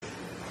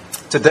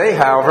Today,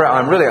 however,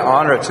 I'm really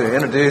honored to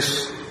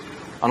introduce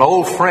an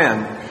old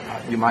friend,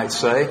 you might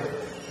say.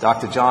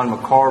 Dr. John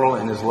McCardle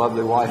and his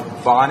lovely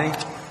wife, Bonnie,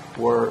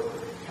 were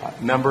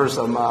members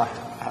of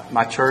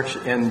my church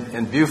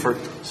in Beaufort,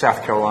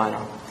 South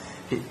Carolina.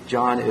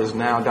 Dr.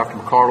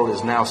 McCardle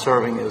is now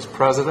serving as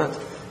president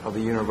of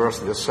the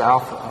University of the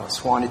South,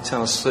 Sewanee,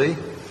 Tennessee.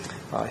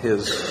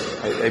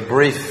 A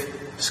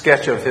brief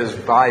sketch of his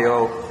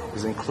bio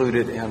is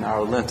included in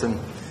our Lenten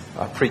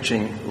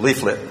preaching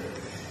leaflet.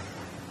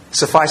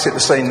 Suffice it to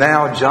say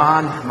now,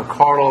 John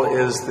McCardle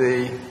is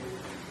the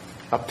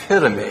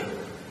epitome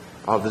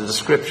of the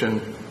description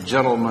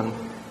gentleman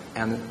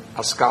and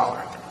a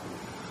scholar.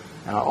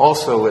 And I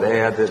also would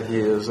add that he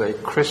is a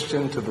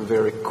Christian to the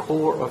very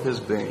core of his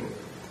being.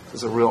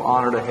 It's a real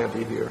honor to have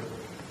you here.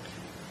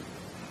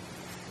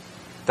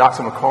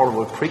 Dr. McCardle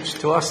will preach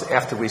to us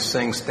after we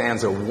sing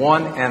stanza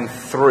 1 and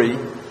 3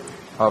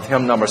 of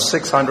hymn number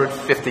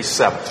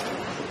 657.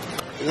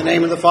 In the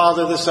name of the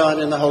Father, the Son,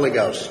 and the Holy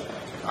Ghost.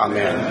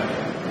 Amen.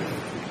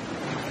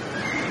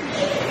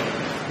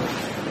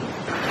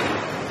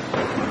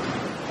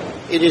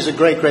 It is a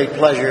great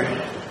pleasure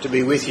to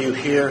be with you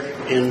here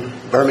in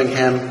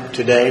Birmingham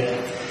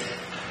today,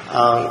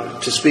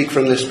 to speak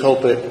from this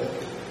pulpit,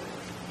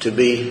 to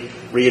be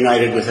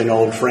reunited with an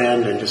old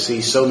friend, and to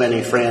see so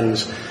many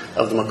friends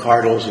of the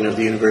McCardles and of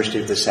the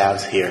University of the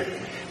South here.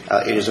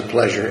 It is a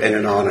pleasure and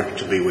an honor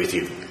to be with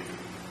you.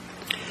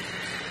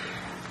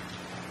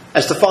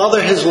 As the Father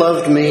has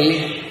loved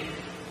me,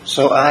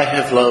 so I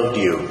have loved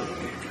you.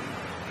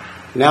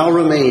 Now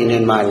remain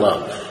in my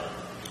love.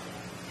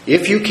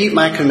 If you keep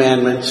my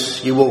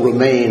commandments, you will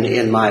remain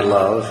in my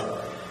love,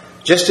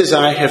 just as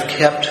I have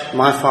kept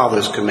my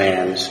Father's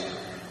commands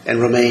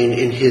and remain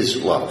in his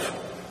love.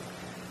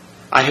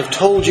 I have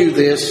told you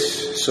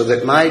this so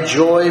that my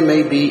joy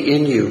may be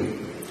in you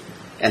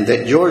and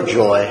that your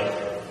joy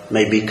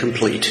may be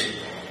complete.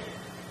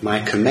 My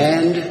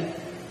command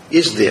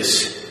is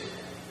this: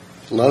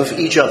 love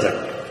each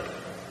other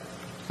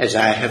as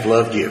I have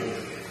loved you.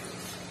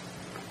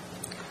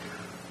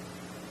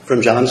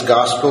 From John's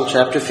Gospel,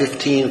 chapter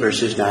 15,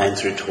 verses 9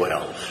 through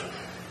 12.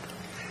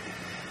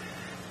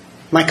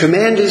 My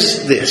command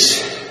is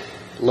this: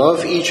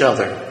 love each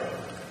other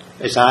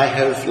as I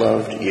have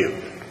loved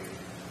you.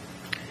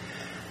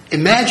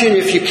 Imagine,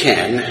 if you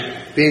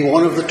can, being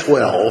one of the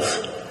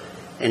 12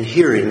 and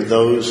hearing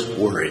those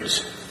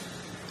words.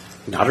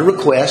 Not a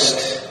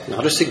request,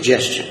 not a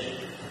suggestion,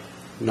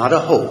 not a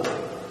hope,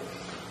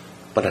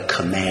 but a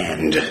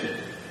command.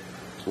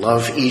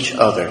 Love each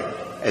other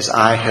as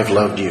I have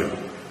loved you.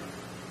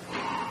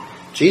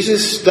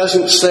 Jesus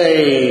doesn't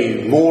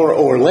say more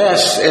or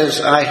less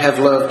as I have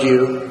loved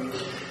you,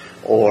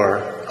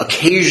 or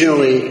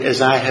occasionally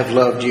as I have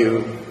loved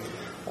you,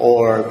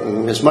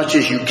 or as much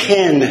as you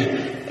can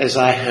as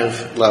I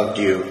have loved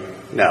you.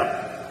 No.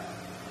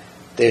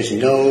 There's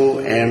no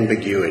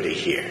ambiguity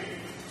here.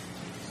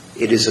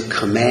 It is a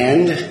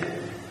command.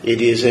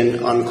 It is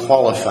an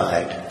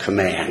unqualified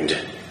command.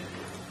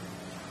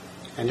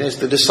 And as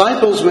the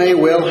disciples may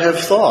well have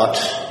thought,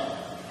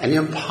 an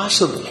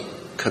impossible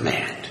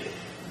command.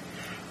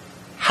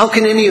 How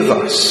can any of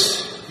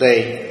us,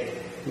 they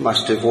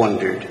must have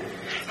wondered,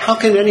 how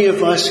can any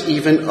of us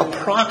even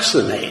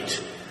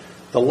approximate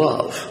the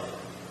love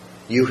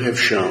you have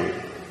shown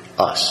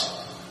us?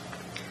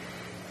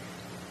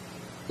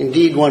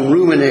 Indeed, one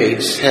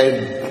ruminates,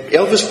 had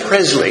Elvis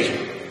Presley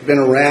been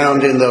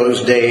around in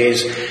those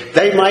days,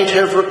 they might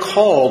have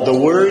recalled the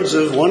words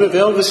of one of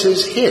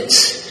Elvis's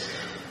hits.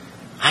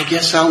 I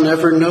guess I'll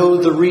never know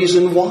the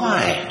reason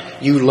why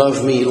you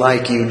love me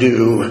like you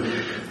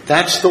do.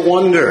 That's the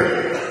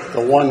wonder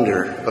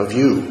of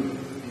you.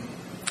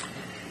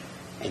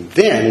 And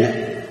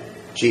then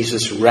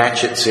Jesus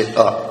ratchets it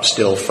up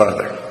still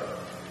further.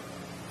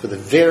 For the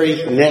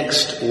very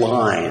next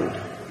line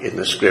in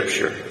the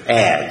scripture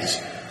adds,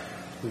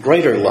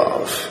 greater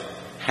love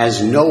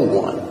has no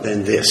one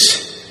than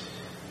this,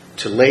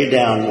 to lay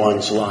down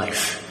one's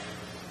life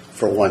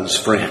for one's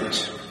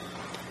friends.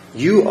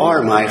 You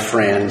are my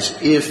friends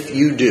if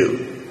you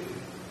do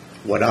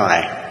what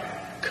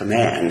I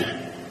command.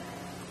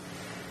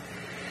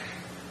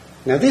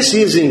 Now this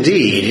is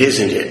indeed,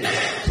 isn't it,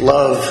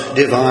 love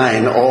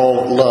divine,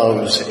 all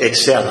loves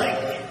excelling.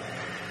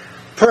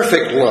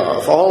 Perfect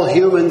love, all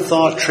human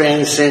thought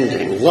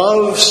transcending.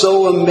 Love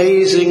so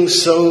amazing,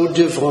 so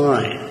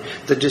divine.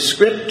 The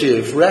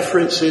descriptive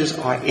references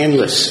are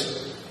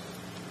endless.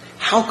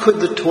 How could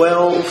the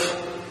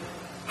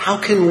 12, how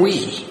can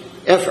we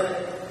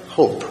ever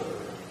hope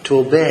to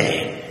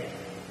obey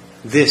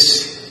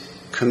this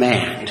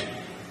command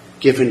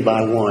given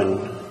by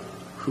one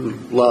who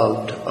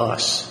loved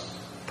us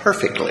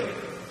perfectly?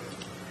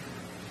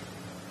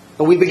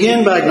 Well, we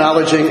begin by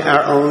acknowledging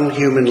our own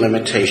human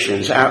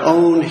limitations, our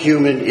own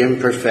human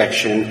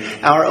imperfection,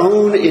 our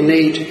own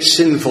innate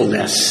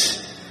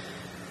sinfulness,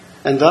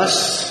 and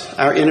thus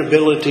our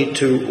inability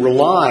to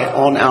rely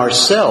on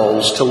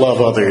ourselves to love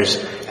others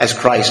as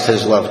Christ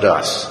has loved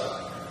us.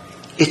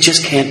 It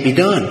just can't be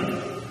done.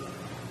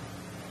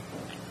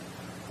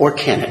 Or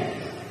can it?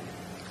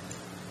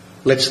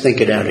 Let's think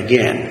it out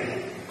again.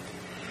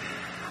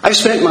 I've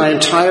spent my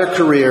entire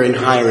career in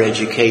higher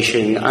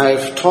education.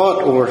 I've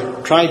taught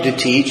or tried to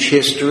teach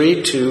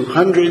history to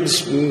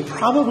hundreds,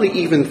 probably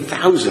even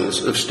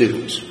thousands of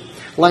students.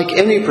 Like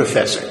any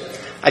professor,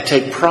 I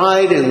take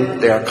pride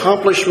in their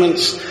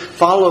accomplishments,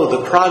 follow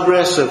the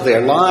progress of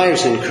their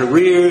lives and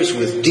careers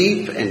with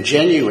deep and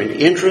genuine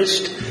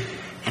interest,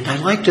 and I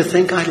like to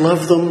think I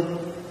love them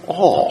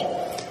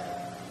all,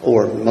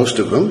 or most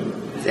of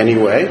them,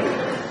 anyway.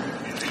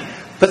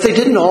 But they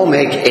didn't all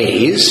make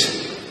A's.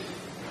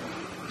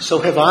 So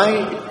have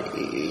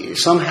I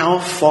somehow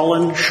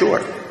fallen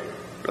short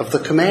of the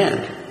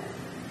command?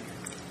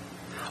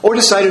 Or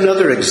to cite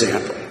another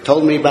example,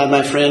 told me by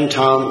my friend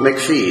Tom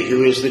McPhee,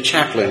 who is the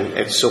chaplain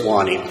at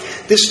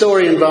Sewanee. This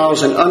story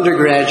involves an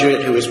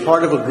undergraduate who is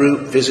part of a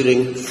group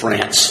visiting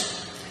France.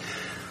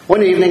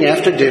 One evening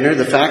after dinner,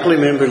 the faculty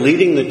member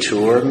leading the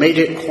tour made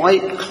it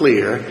quite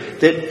clear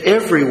that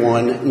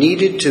everyone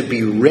needed to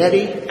be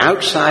ready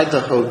outside the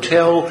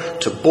hotel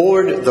to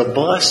board the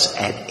bus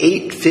at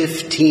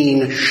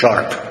 8:15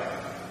 sharp.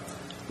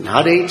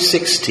 Not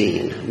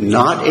 8:16,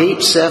 not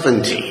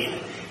 8:17,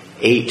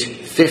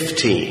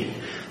 8:15.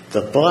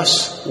 The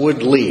bus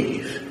would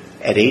leave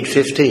at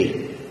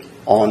 8:15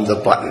 on the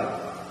button.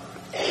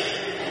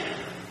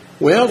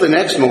 Well, the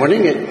next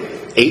morning at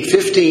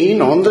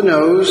 8:15 on the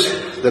nose,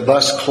 the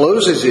bus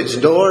closes its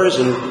doors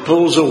and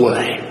pulls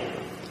away.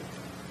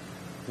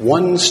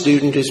 One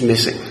student is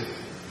missing.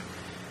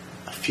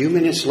 A few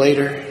minutes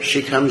later,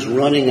 she comes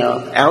running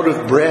up, out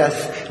of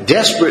breath,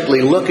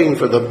 desperately looking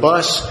for the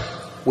bus,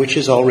 which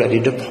has already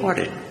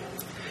departed.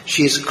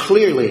 She is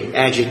clearly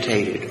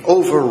agitated,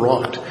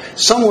 overwrought.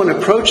 Someone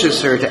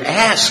approaches her to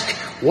ask,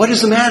 "What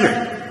is the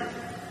matter?"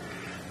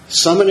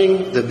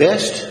 Summoning the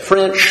best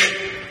French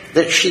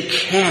that she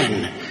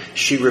can,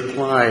 she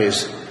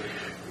replies,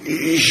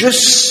 "Je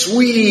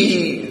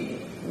suis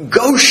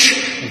gauche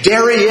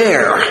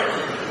derrière."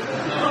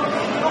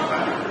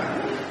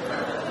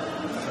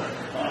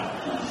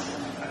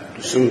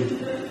 Some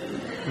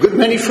good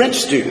many French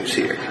students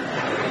here.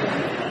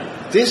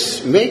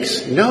 This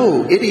makes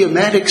no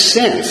idiomatic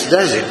sense,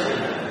 does it?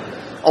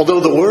 Although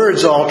the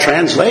words all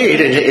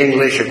translate into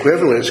English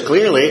equivalents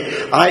clearly,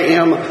 I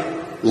am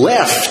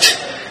left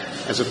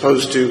as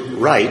opposed to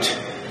right.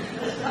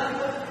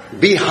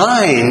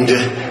 Behind,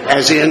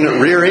 as in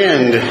rear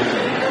end.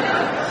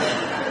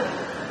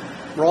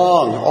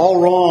 Wrong, all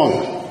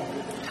wrong.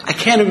 I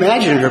can't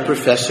imagine her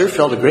professor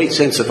felt a great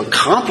sense of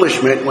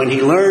accomplishment when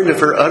he learned of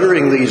her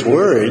uttering these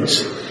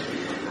words.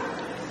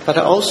 But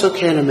I also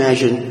can't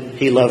imagine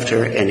he loved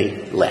her any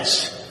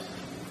less.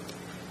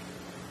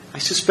 I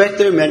suspect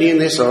there are many in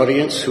this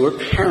audience who are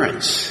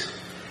parents.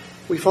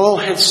 We've all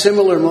had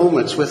similar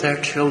moments with our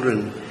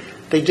children.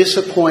 They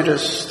disappoint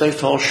us, they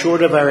fall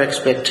short of our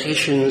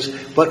expectations,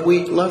 but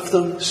we love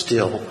them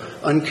still,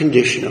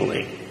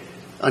 unconditionally,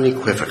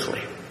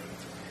 unequivocally.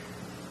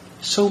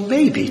 So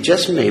maybe,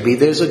 just maybe,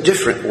 there's a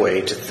different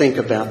way to think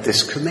about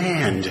this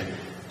command,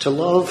 to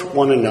love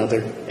one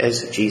another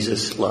as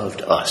Jesus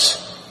loved us.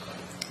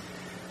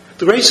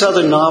 The great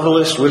Southern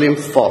novelist William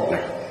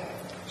Faulkner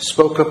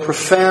spoke a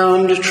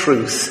profound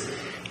truth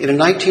in a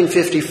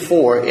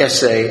 1954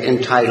 essay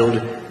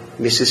entitled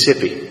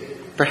Mississippi.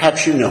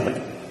 Perhaps you know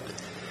it.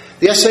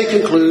 The essay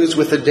concludes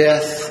with the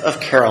death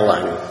of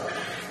Caroline,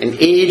 an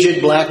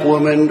aged black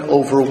woman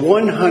over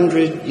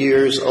 100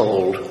 years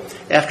old,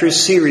 after a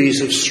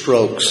series of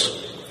strokes.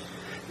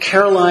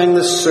 Caroline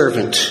the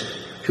servant,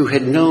 who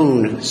had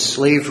known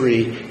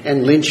slavery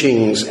and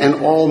lynchings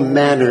and all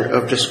manner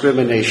of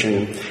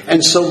discrimination,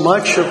 and so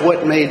much of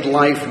what made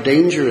life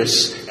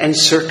dangerous and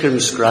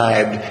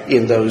circumscribed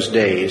in those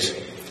days,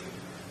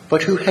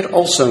 but who had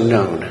also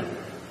known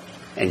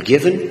and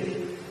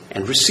given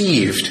and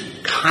received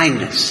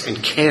kindness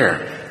and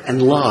care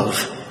and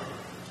love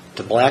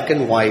to black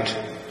and white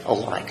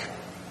alike.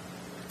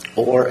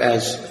 Or,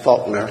 as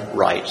Faulkner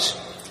writes,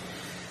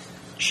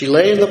 she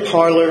lay in the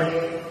parlor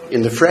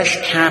in the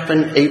fresh cap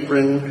and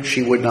apron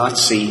she would not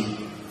see,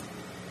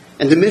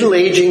 and the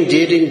middle-aging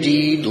did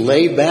indeed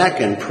lay back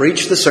and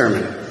preach the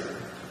sermon,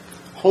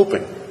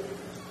 hoping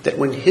that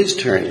when his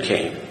turn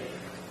came,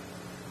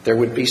 there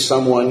would be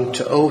someone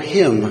to owe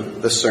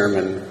him the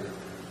sermon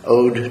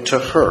owed to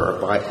her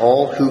by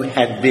all who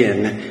had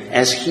been,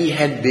 as he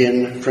had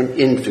been from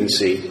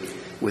infancy,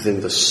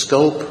 within the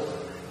scope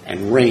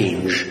and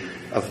range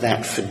of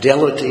that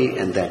fidelity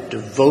and that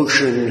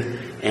devotion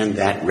and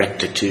that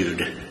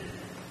rectitude.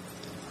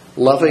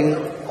 Loving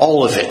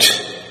all of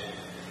it,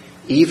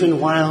 even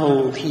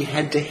while he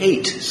had to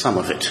hate some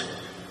of it,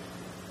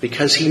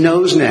 because he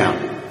knows now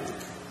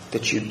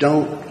that you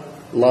don't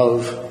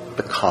love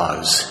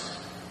because,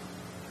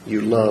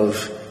 you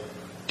love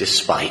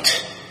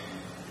despite.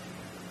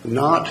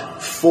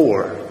 Not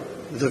for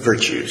the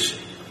virtues,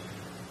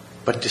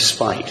 but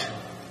despite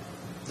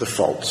the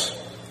faults.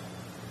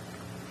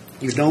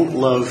 You don't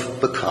love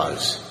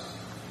because,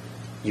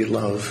 you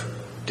love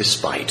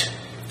despite.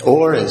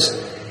 Or, as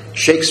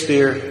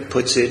Shakespeare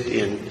puts it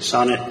in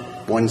Sonnet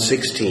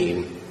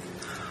 116,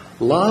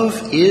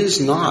 Love is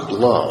not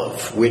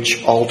love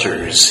which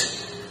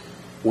alters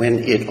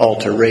when it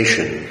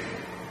alteration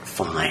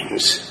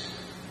finds.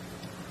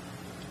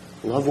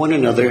 Love one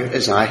another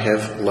as I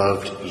have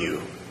loved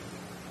you.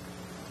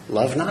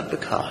 Love not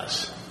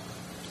because,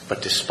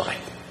 but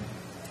despite.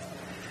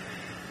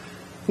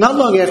 Not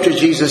long after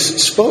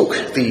Jesus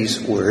spoke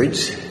these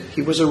words,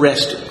 he was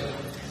arrested.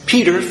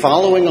 Peter,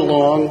 following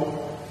along,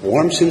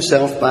 warms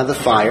himself by the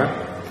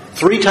fire.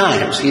 3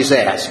 times he's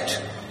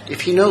asked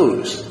if he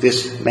knows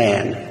this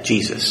man,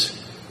 Jesus.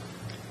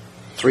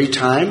 3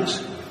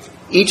 times,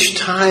 each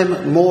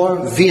time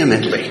more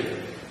vehemently,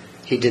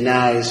 he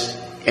denies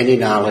any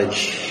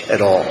knowledge at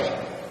all.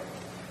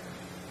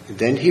 And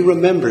then he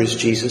remembers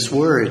Jesus'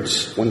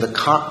 words, when the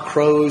cock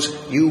crows,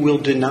 you will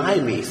deny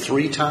me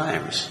 3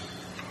 times,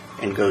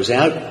 and goes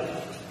out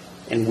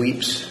and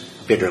weeps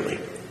bitterly.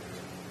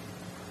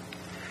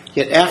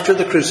 Yet after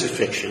the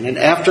crucifixion and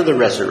after the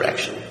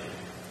resurrection,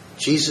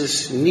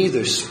 Jesus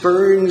neither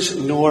spurns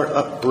nor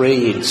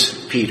upbraids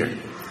Peter.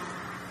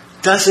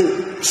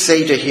 Doesn't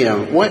say to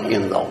him, what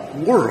in the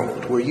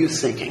world were you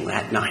thinking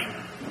that night?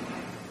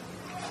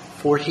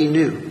 For he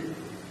knew.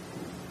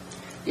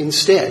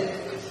 Instead,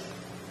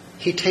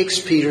 he takes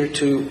Peter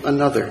to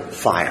another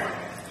fire.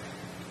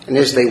 And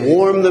as they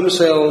warm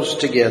themselves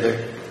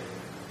together,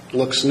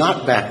 looks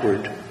not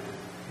backward,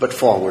 but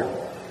forward,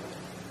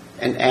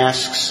 and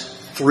asks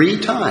 3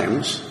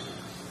 times,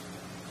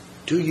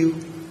 do you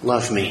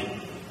love me?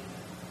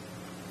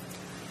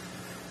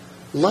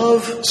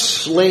 Love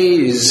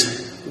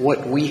slays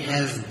what we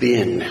have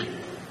been,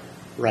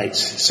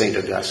 writes St.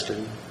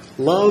 Augustine.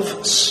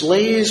 Love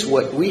slays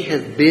what we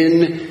have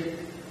been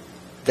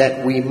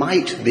that we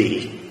might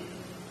be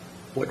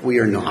what we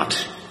are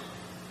not.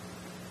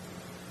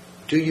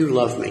 Do you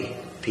love me,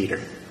 Peter?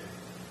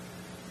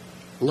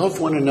 Love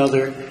one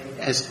another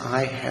as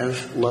I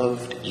have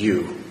loved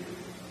you.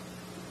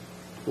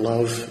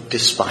 Love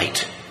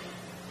despite.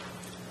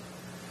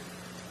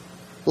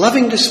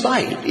 Loving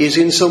despite is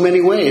in so many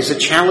ways a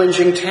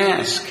challenging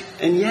task,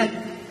 and yet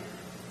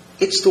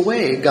it's the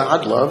way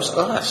God loves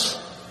us.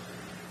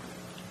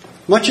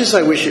 Much as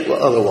I wish it were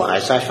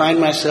otherwise, I find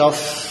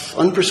myself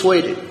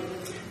unpersuaded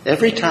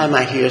every time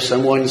I hear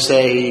someone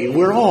say,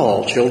 we're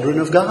all children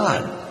of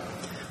God.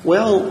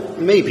 Well,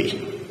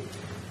 maybe,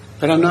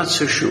 but I'm not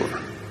so sure.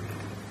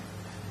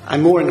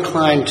 I'm more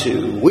inclined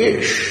to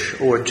wish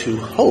or to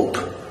hope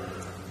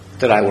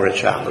that I were a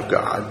child of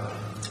God.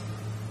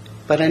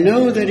 But I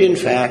know that in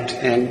fact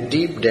and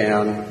deep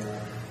down,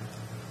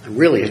 I'm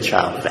really a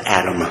child of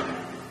Adam.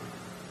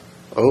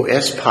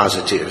 O.S.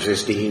 positive,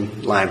 as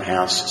Dean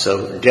Limehouse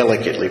so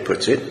delicately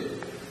puts it.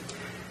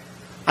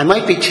 I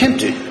might be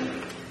tempted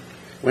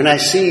when I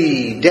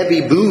see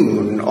Debbie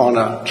Boone on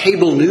a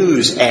cable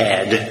news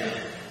ad.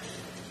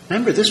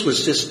 Remember, this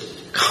was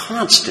just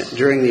constant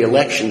during the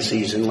election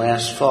season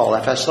last fall.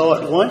 If I saw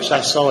it once,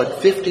 I saw it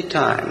 50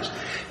 times.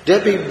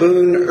 Debbie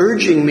Boone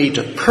urging me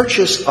to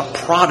purchase a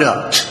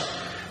product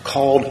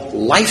called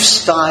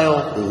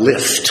Lifestyle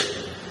Lift.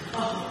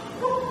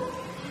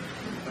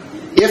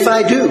 If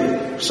I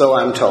do, so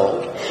I'm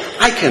told,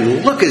 I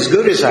can look as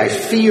good as I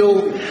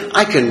feel,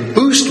 I can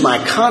boost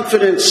my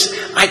confidence,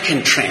 I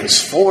can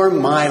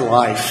transform my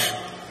life.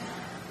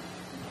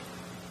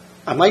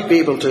 I might be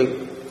able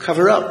to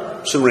cover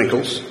up some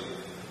wrinkles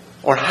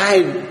or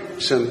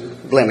hide some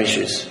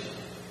blemishes,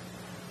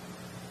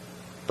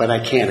 but I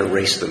can't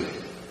erase them.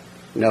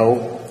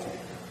 No,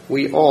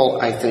 we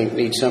all, I think,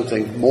 need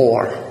something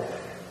more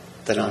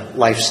than a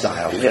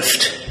lifestyle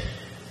lift,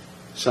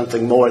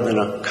 something more than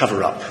a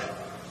cover-up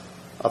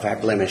of our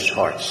blemished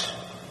hearts.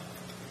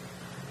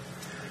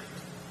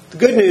 The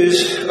good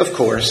news, of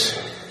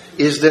course,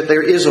 is that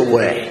there is a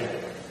way,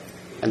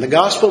 and the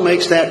gospel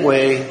makes that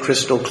way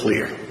crystal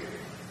clear.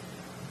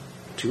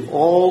 To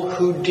all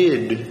who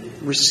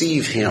did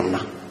receive him,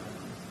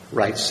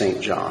 writes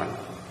St. John,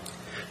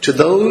 to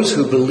those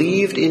who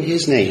believed in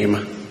his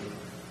name,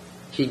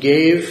 he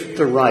gave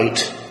the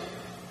right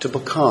to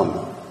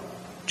become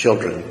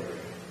children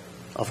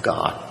of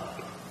God.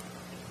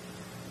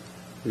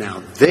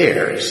 Now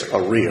there's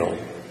a real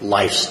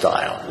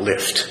lifestyle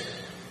lift.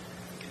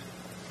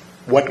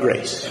 What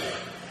grace,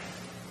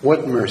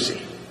 what mercy,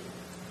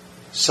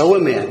 so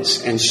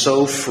immense and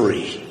so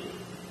free.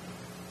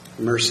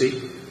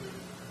 Mercy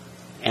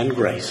and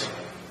grace.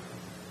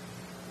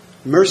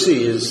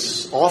 Mercy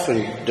is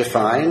often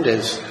defined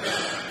as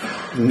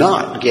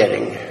not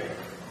getting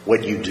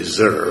what you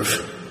deserve,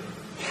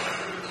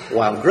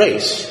 while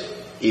grace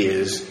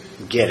is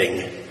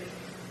getting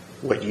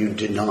what you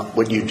do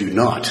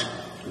not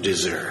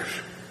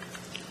deserve.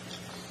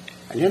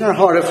 And in our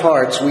heart of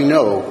hearts, we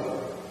know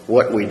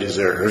what we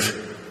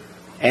deserve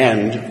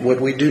and what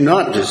we do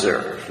not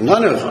deserve.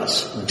 None of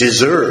us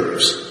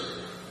deserves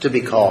to be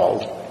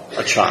called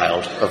a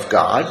child of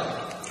God,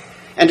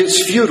 and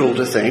it's futile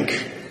to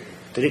think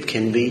that it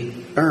can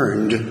be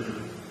earned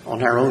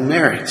on our own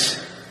merits.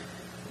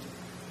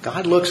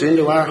 God looks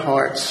into our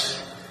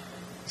hearts,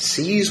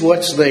 sees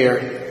what's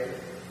there,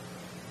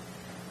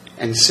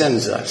 and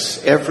sends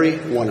us, every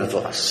one of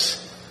us,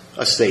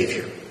 a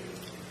Savior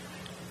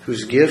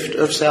whose gift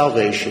of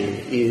salvation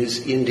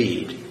is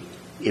indeed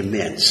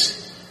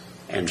immense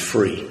and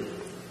free.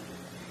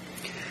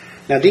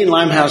 Now, Dean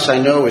Limehouse, I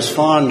know, is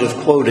fond of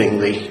quoting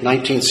the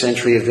 19th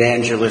century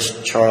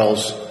evangelist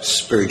Charles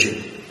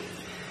Spurgeon.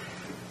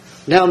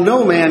 Now,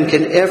 no man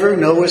can ever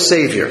know a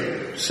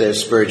Savior,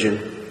 says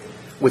Spurgeon,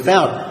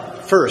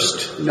 without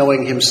first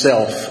knowing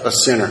himself a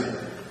sinner.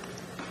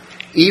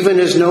 Even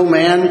as no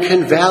man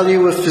can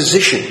value a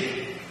physician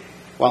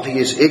while he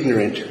is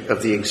ignorant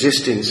of the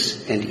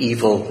existence and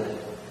evil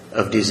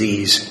of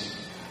disease.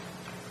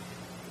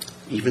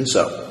 Even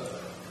so.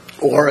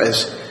 Or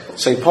as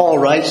St. Paul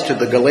writes to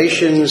the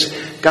Galatians,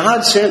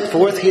 God sent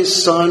forth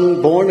his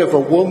Son, born of a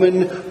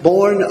woman,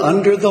 born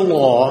under the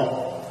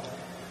law,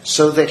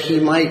 so that he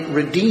might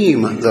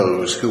redeem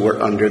those who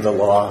were under the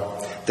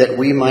law, that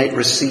we might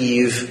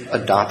receive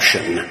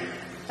adoption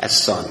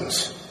as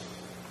sons.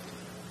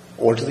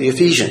 Or to the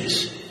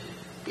Ephesians,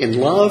 in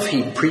love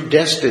he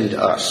predestined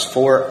us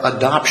for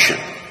adoption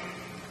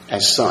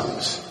as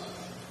sons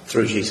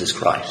through Jesus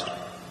Christ.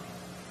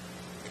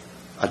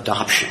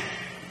 Adoption.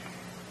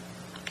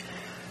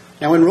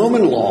 Now, in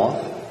Roman law,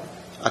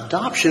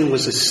 adoption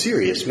was a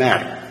serious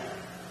matter.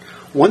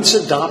 Once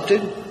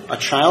adopted, a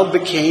child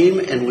became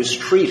and was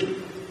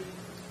treated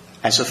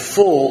as a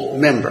full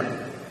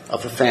member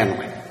of a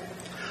family.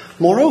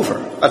 Moreover,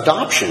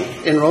 adoption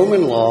in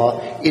Roman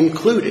law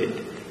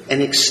included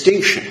an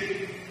extinction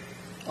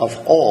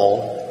of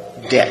all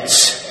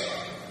debts.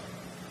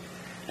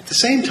 At the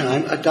same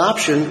time,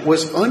 adoption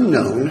was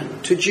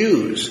unknown to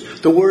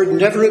Jews. The word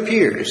never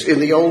appears in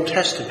the Old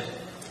Testament.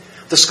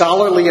 The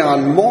scholar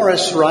Leon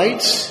Morris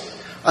writes,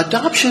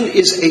 adoption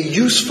is a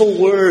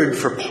useful word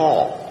for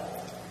Paul,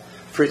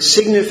 for it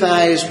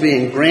signifies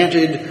being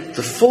granted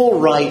the full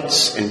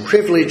rights and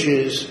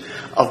privileges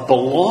of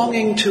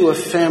belonging to a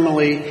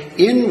family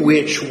in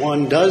which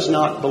one does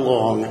not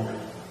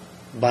belong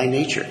by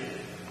nature.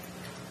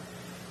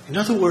 In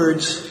other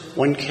words,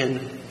 one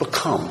can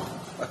become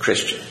a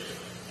Christian,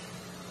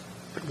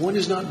 but one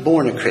is not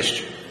born a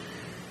Christian.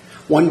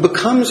 One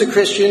becomes a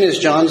Christian, as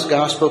John's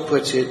Gospel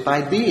puts it,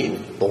 by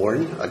being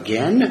born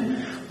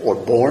again or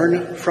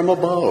born from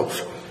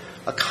above.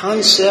 A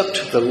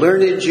concept the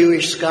learned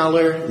Jewish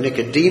scholar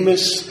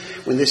Nicodemus,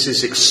 when this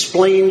is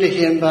explained to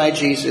him by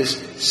Jesus,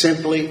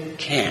 simply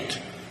can't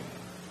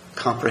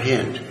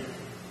comprehend.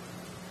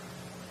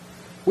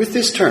 With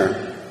this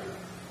term,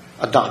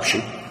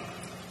 adoption,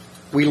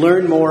 we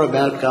learn more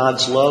about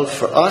God's love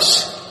for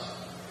us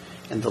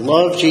and the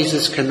love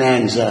Jesus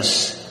commands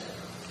us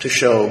to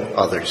show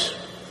others.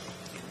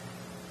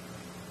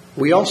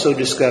 We also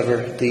discover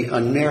the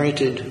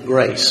unmerited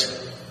grace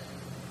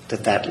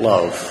that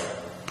love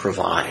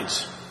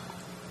provides.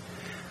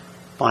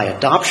 By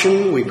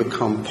adoption, we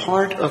become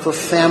part of a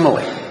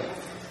family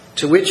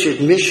to which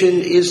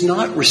admission is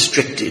not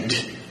restricted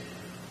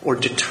or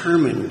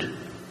determined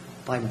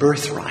by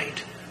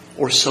birthright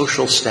or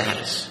social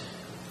status.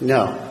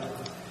 No,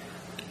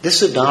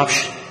 this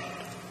adoption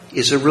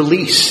is a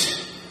release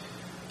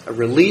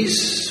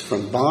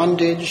from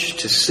bondage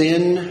to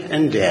sin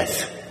and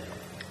death.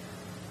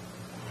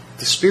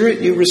 The Spirit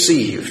you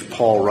received,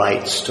 Paul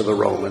writes to the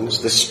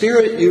Romans, the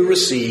Spirit you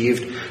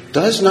received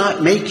does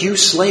not make you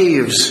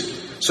slaves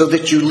so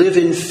that you live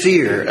in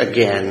fear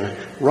again.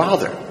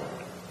 Rather,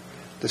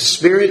 the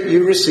Spirit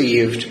you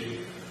received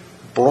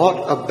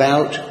brought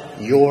about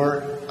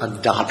your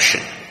adoption.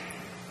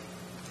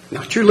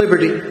 Not your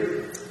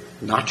liberty,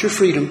 not your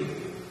freedom,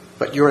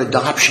 but your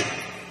adoption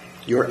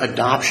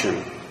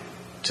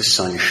to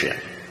sonship.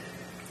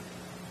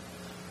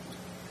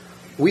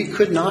 We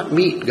could not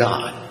meet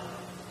God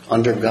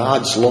under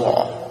God's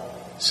law,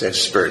 says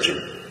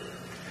Spurgeon.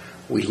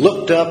 We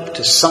looked up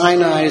to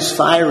Sinai's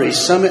fiery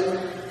summit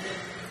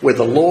where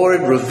the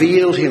Lord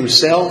revealed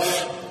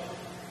himself,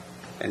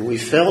 and we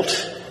felt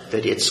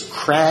that its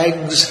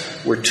crags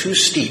were too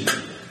steep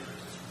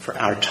for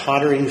our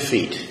tottering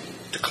feet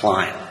to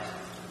climb.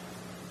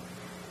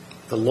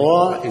 The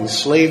law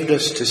enslaved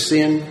us to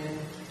sin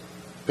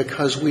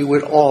because we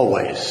would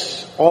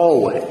always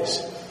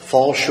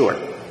fall short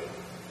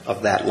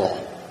of that law.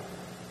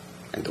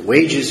 And the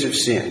wages of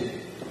sin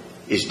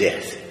is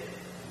death.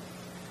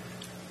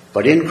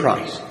 But in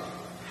Christ,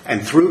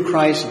 and through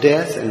Christ's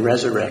death and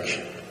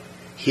resurrection,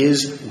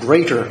 his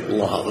greater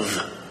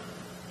love,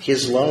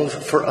 his love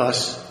for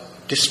us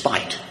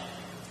despite,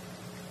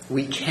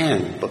 we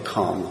can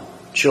become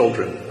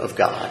children of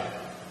God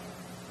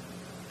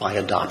by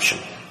adoption.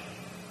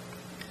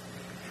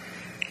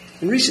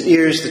 In recent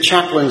years, the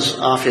chaplain's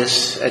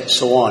office at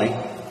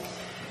Sewanee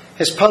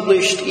has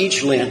published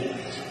each Lent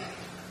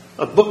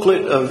a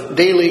booklet of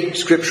daily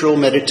scriptural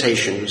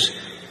meditations,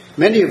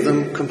 many of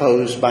them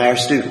composed by our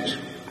students.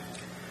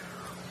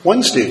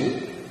 One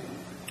student,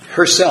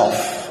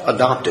 herself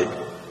adopted,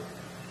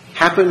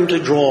 happened to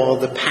draw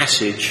the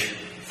passage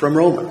from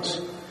Romans.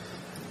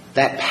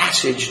 That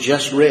passage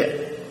just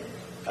read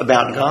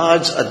about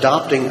God's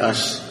adopting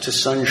us to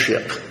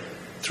sonship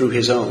through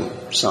his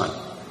own Son.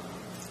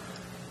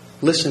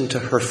 Listen to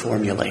her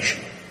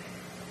formulation.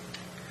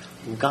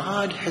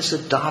 God has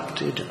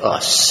adopted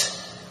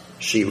us,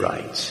 she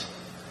writes,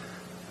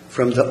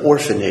 from the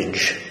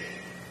orphanage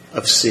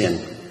of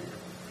sin.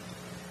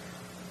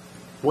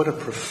 What a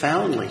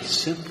profoundly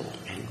simple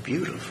and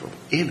beautiful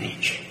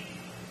image.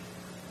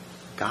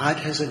 God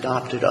has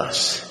adopted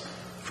us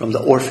from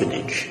the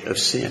orphanage of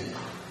sin.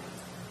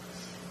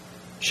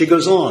 She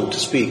goes on to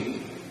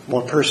speak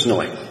more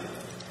personally.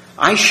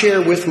 I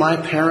share with my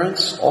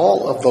parents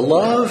all of the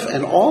love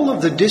and all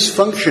of the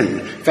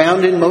dysfunction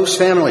found in most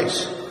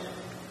families.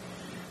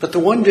 But the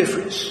one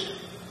difference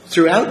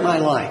throughout my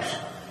life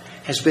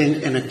has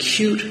been an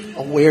acute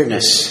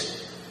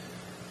awareness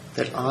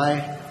that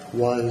I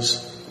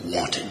was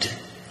wanted.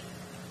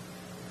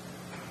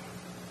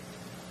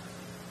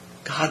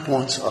 God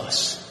wants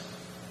us,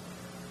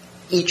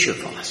 each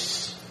of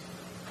us,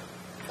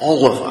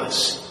 all of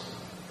us,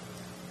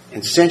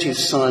 and sent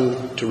his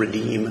Son to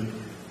redeem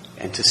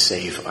and to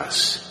save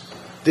us.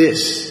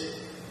 This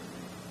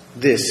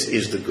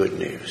is the good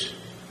news.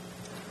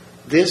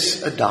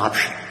 This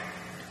adoption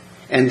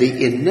and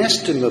the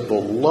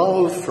inestimable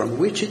love from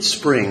which it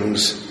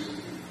springs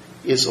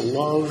is a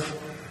love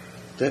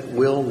that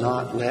will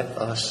not let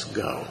us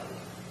go.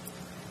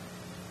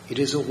 It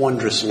is a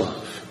wondrous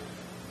love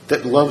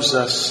that loves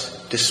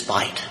us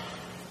despite.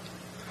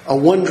 A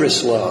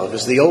wondrous love,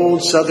 as the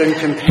old Southern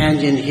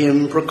Companion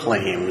hymn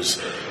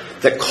proclaims,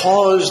 that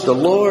caused the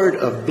Lord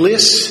of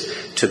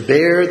bliss to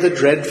bear the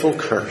dreadful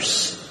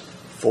curse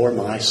for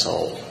my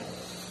soul.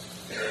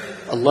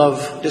 A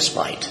love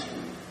despite.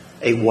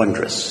 A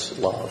wondrous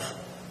love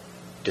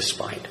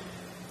despite.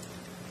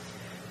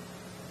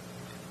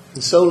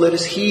 And so let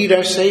us heed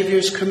our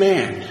Savior's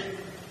command,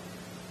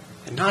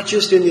 and not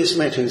just in this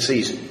Lenten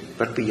season,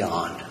 but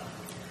beyond.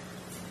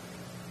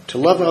 To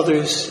love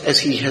others as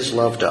he has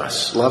loved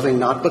us, loving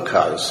not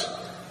because,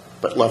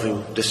 but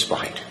loving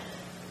despite.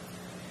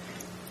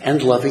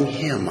 And loving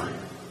him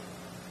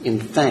in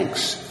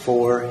thanks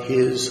for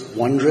his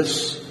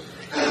wondrous,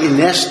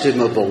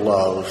 inestimable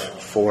love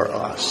for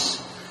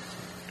us.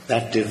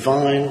 That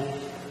divine,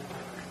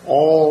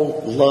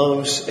 all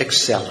loves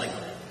excelling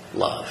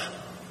love.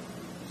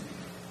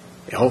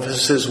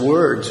 Elvis's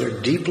words are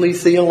deeply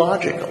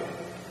theological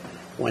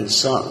when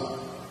sung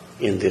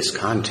in this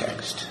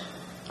context.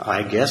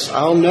 I guess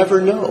I'll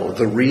never know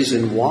the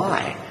reason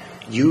why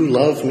you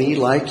love me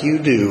like you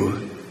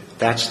do.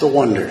 That's the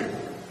wonder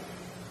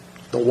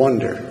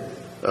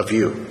of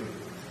you.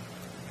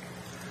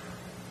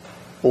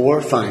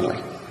 Or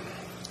finally,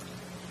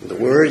 the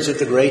words of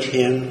the great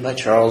hymn by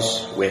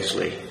Charles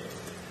Wesley,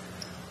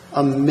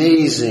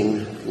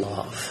 amazing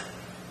love,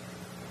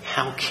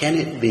 how can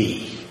it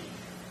be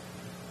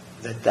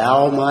that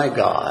thou, my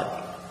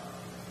God,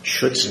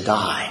 shouldst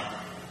die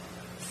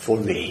for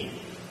me?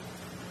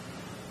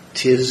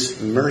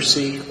 'Tis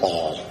mercy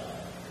all,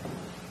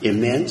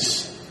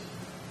 immense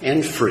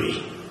and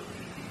free,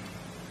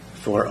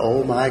 for,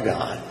 oh my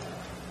God,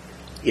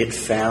 it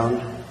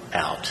found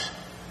out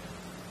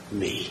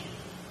me.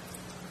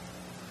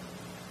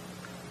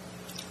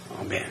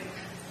 Amen.